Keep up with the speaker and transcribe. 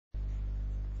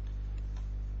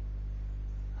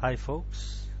Hi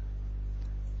folks,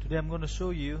 today I'm going to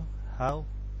show you how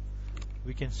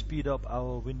we can speed up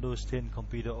our Windows 10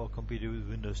 computer or computer with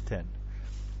Windows 10.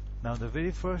 Now the very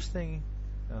first thing,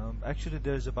 actually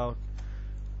there's about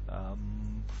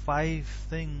 5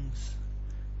 things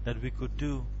that we could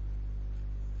do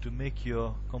to make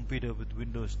your computer with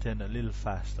Windows 10 a little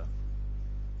faster.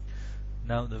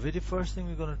 Now the very first thing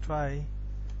we're going to try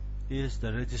is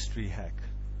the Registry Hack.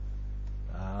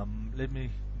 Let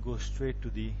me go straight to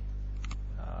the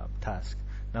task.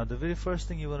 Now the very first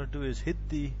thing you want to do is hit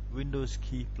the Windows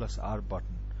key plus R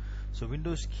button. So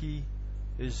Windows key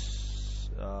is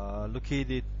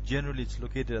generally it's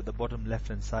located at the bottom left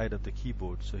hand side of the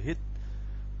keyboard. So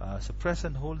press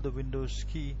and hold the Windows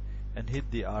key and hit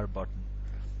the R button.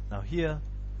 Now here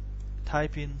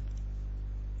type in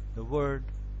the word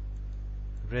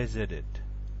Regedit.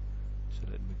 So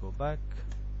let me go back.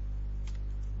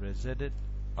 Regedit,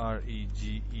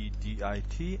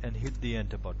 R-E-G-E-D-I-T, and hit the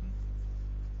enter button.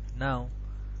 Now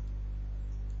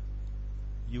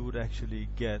you would actually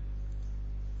get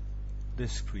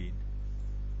this screen.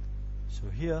 So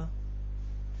here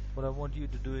what I want you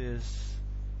to do is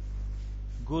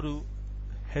go to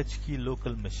H key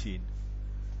local machine.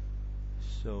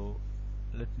 So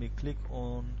let me click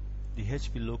on the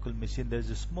HP local machine. There's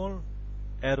a small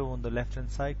arrow on the left hand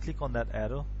side. Click on that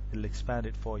arrow, it'll expand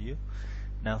it for you.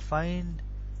 Now find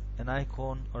an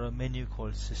icon or a menu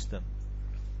called System.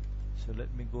 So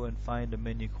let me go and find a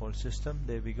menu called System.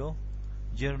 There we go.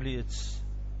 Generally it's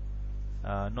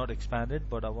not expanded,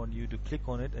 but I want you to click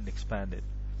on it and expand it.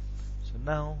 So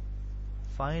now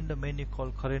find a menu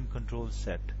called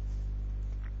CurrentControlSet.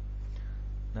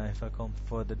 Now if I come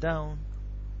further down,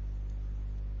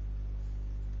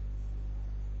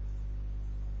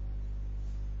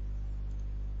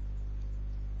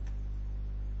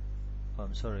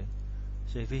 I'm sorry.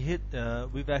 So if we hit,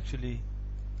 we've actually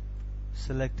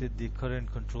selected the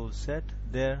CurrentControlSet.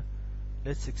 There,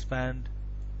 let's expand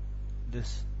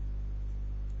this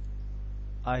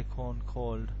icon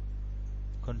called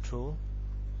Control.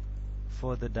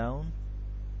 Further down,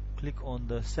 click on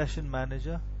the Session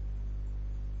Manager.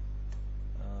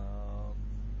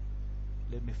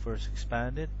 Let me first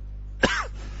expand it.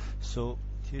 So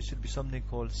here should be something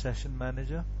called Session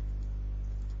Manager.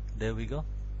 There we go.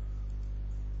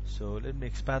 So let me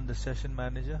expand the Session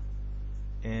Manager,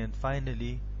 and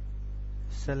finally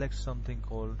select something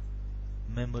called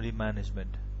Memory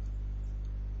Management,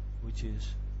 which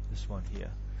is this one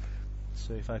here.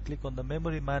 So if I click on the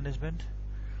Memory Management,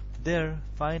 there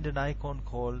find an icon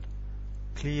called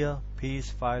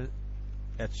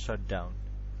ClearPageFileAtShutDown.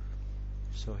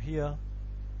 So here,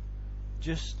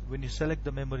 just when you select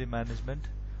the Memory Management,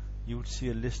 you would see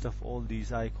a list of all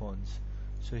these icons.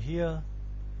 So here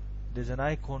there's an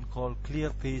icon called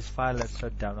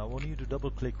ClearPageFileAtShutDown. I want you to double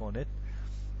click on it,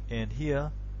 and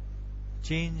here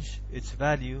change its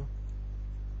value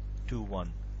to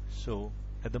 1. So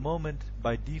at the moment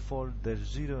by default there's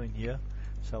 0 in here,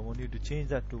 so I want you to change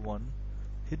that to 1.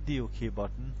 Hit the OK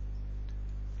button,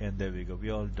 and there we go,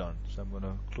 we're all done. So I'm going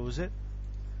to close it.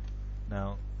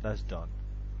 Now that's done.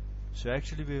 So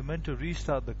actually we were meant to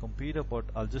restart the computer, but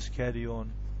I'll just carry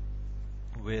on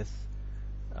with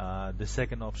the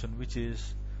second option, which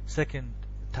is second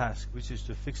task, which is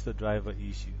to fix the driver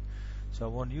issue. So I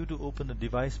want you to open the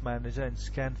device manager and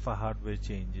scan for hardware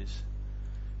changes.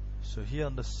 So here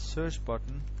on the search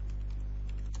button,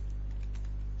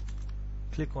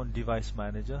 click on device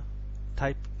manager,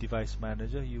 type device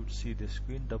manager, you would see this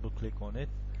screen. Double click on it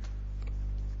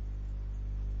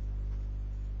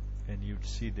and you'd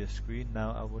see this screen.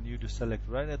 Now I want you to select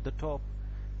right at the top,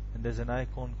 and there's an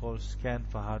icon called Scan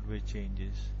for Hardware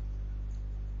Changes.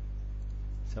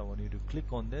 So I want you to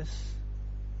click on this.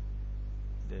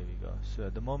 There we go. So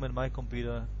at the moment my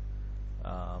computer,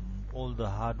 all the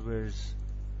hardwares,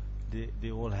 they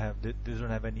don't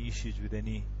have any issues with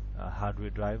any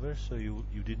hardware drivers. So you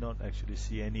did not actually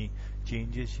see any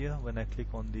changes here when I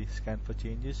click on the Scan for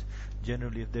Changes.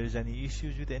 Generally, if there is any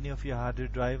issues with any of your hardware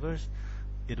drivers,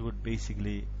 it would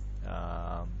basically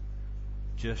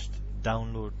just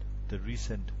download the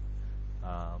recent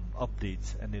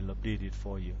updates and it'll update it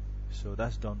for you. So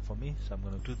that's done for me. So I'm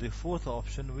going to do the fourth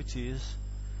option, which is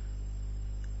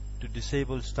to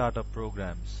disable startup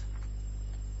programs.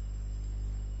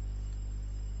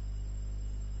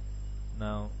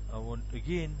 Now I want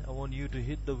you to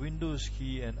hit the Windows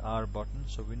key and R button.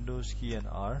 So Windows key and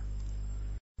R,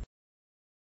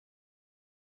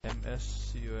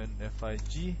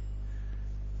 msconfig.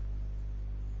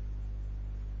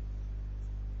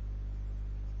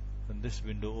 When this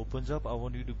window opens up, I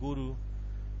want you to go to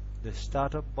the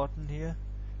startup button here,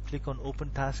 click on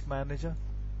Open Task Manager,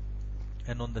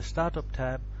 and on the Startup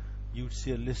tab you would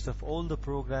see a list of all the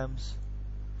programs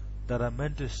that are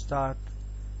meant to start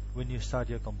when you start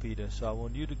your computer. So I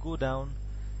want you to go down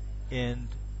and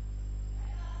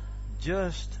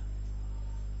just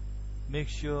make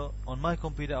sure on my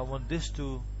computer I want this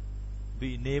to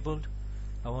be enabled.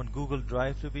 I want Google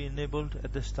Drive to be enabled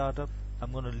at the startup.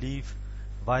 I'm going to leave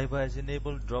Viber as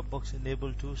enabled, Dropbox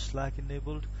enabled too, Slack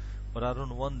enabled, but I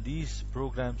don't want these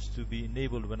programs to be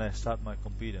enabled when I start my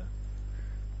computer.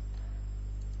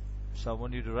 So I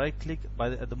want you to right click.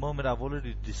 At the moment I've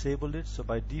already disabled it, so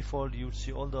by default you would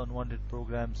see all the unwanted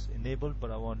programs enabled,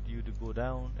 but I want you to go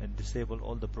down and disable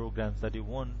all the programs that you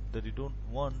don't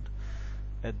want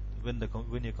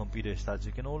when your computer starts.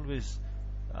 You can always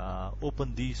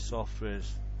open these softwares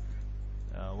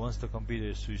once the computer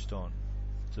is switched on.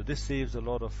 So this saves a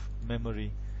lot of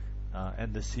memory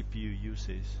and the CPU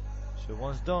usage. So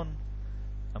once done,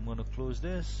 I'm going to close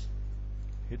this,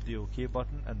 hit the OK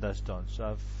button, and that's done. So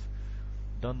I've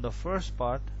done the first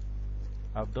part,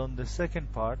 I've done the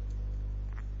second part,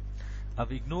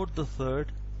 I've ignored the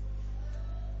third.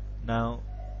 Now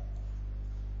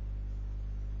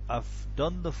I've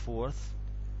done the fourth.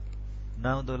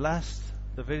 Now the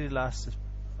very last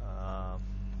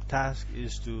task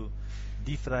is to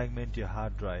defragment your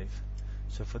hard drive.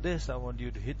 So for this I want you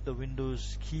to hit the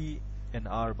Windows key and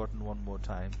R button one more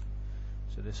time.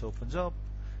 So this opens up.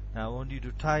 Now I want you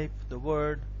to type the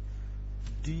word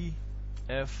DFRGUI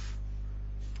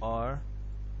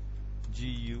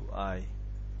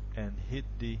and hit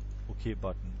the OK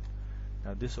button.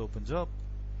 Now this opens up.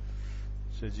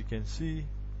 So as you can see,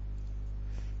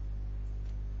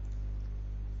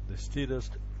 the status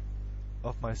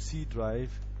of my C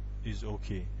drive is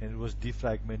okay, and it was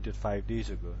defragmented 5 days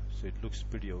ago, so it looks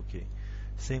pretty okay.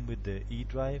 Same with the E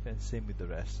drive and same with the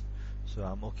rest. So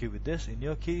I'm okay with this. In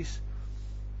your case,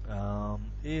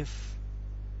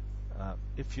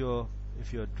 if your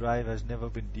drive has never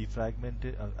been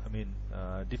defragmented,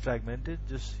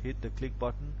 just hit the click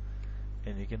button,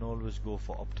 and you can always go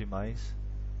for optimize,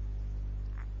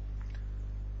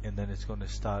 and then it's going to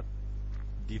start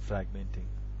defragmenting.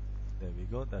 There we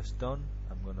go, that's done.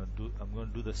 I'm going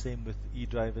to do the same with E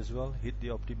drive as well. Hit the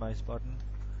optimize button.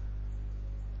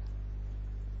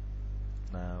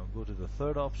 Now go to the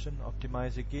third option,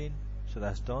 optimize again. So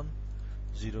that's done.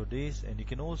 0 days. And you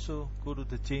can also go to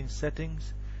the change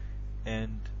settings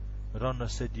and run a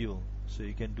schedule. So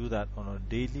you can do that on a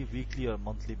daily, weekly or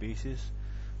monthly basis.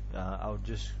 I'll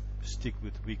just stick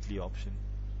with weekly option,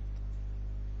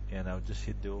 and I'll just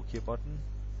hit the OK button,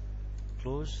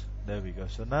 close. There we go.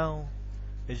 So now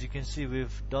as you can see,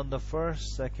 we've done the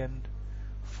first, second,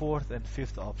 fourth and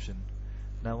fifth option.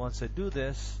 Now once I do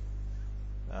this,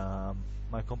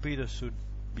 my computer should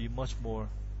be much more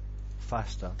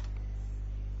faster.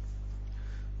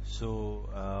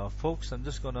 So folks, I'm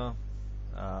just gonna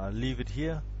leave it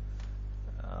here.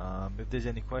 If there's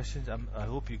any questions, I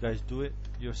hope you guys do it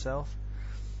yourself,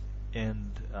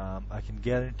 and I can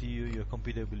guarantee you your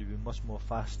computer will be much more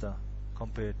faster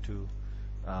compared to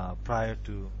prior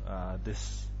to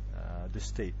this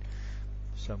state.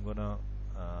 So I'm gonna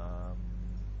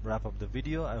wrap up the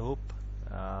video. I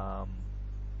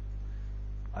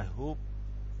hope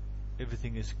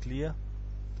everything is clear.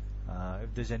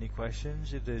 If there's any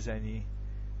questions, if there's any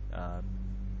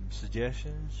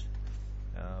suggestions,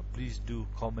 please do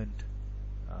comment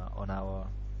on our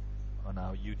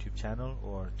YouTube channel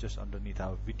or just underneath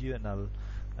our video, and I'll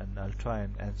try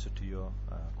and answer to your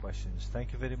questions.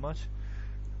 Thank you very much.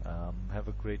 Have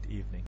a great evening.